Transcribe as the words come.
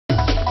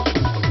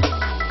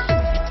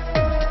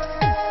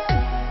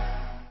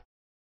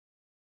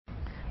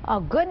Oh,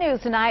 good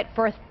news tonight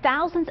for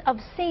thousands of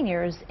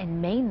seniors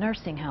in Maine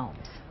nursing homes.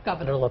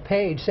 Governor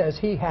LePage says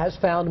he has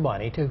found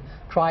money to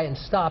try and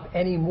stop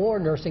any more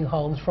nursing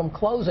homes from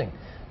closing.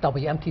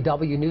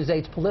 WMTW News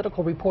 8's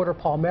political reporter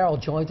Paul Merrill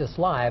joins us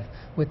live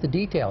with the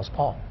details.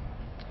 Paul.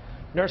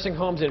 Nursing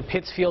homes in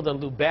Pittsfield and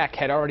Lubec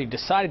had already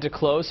decided to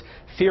close,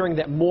 fearing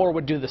that more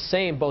would do the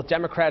same. Both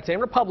Democrats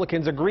and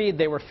Republicans agreed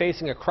they were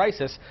facing a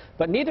crisis,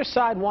 but neither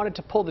side wanted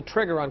to pull the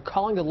trigger on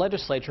calling the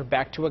legislature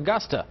back to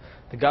Augusta.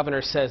 The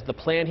governor says the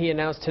plan he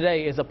announced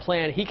today is a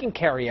plan he can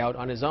carry out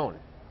on his own.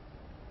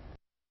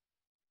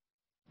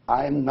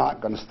 I'm not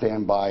going to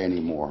stand by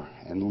anymore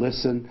and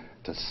listen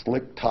to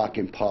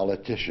slick-talking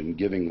politicians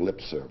giving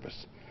lip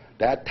service.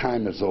 That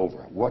time is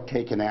over. We're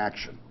taking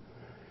action.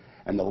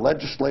 And the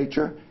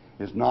legislature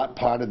is not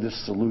part of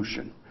this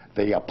solution.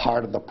 They are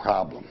part of the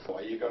problem.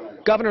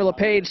 Governor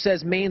LePage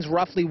says Maine's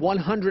roughly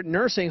 100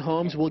 nursing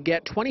homes will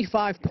get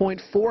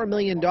 $25.4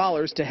 million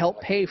to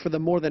help pay for the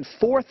more than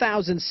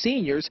 4,000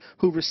 seniors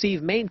who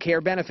receive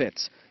MaineCare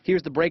benefits.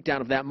 Here's the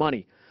breakdown of that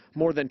money.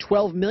 More than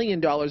 $12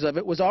 million of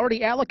it was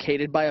already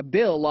allocated by a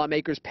bill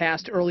lawmakers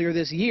passed earlier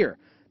this year.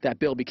 That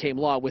bill became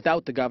law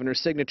without the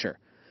governor's signature.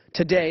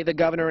 Today, the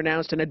governor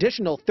announced an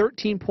additional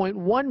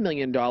 $13.1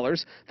 million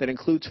that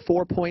includes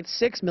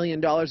 $4.6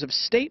 million of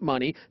state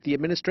money the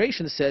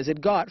administration says it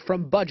got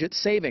from budget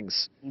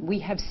savings. We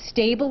have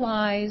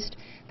stabilized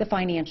the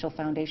financial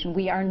foundation.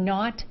 We are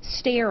not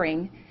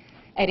staring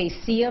at a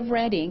sea of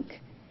red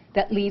ink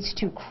that leads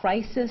to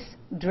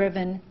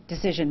crisis-driven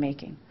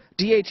decision-making.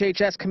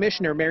 DHHS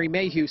Commissioner Mary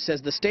Mayhew says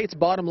the state's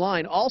bottom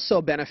line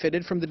also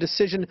benefited from the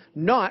decision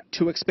not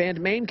to expand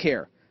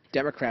MaineCare.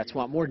 Democrats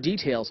want more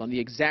details on the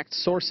exact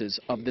sources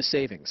of the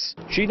savings.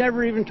 She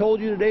never even told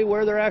you today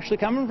where they're actually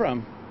coming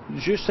from.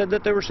 She just said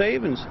that they were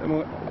savings. I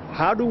mean,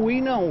 how do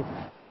we know?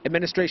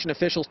 Administration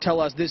officials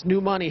tell us this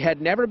new money had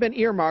never been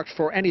earmarked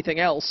for anything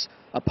else.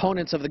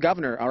 Opponents of the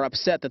governor are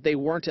upset that they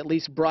weren't at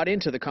least brought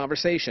into the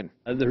conversation.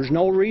 There's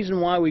no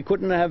reason why we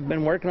couldn't have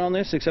been working on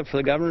this except for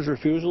the governor's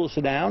refusal to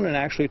sit down and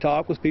actually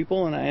talk with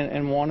people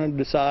and want to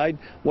decide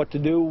what to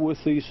do with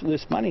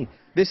this money.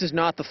 This is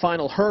not the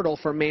final hurdle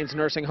for Maine's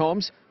nursing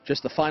homes,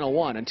 just the final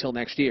one until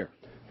next year.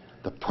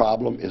 The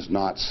problem is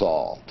not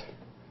solved.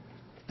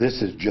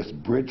 This is just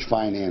bridge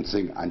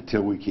financing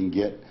until we can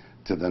get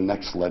to the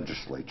next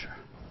legislature.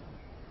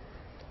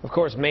 Of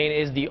course, Maine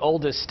is the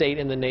oldest state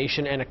in the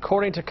nation, and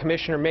according to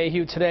Commissioner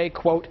Mayhew today,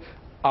 quote,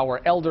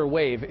 our elder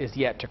wave is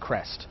yet to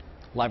crest.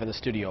 Live in the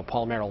studio,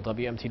 Paul Merrill,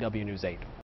 WMTW News 8.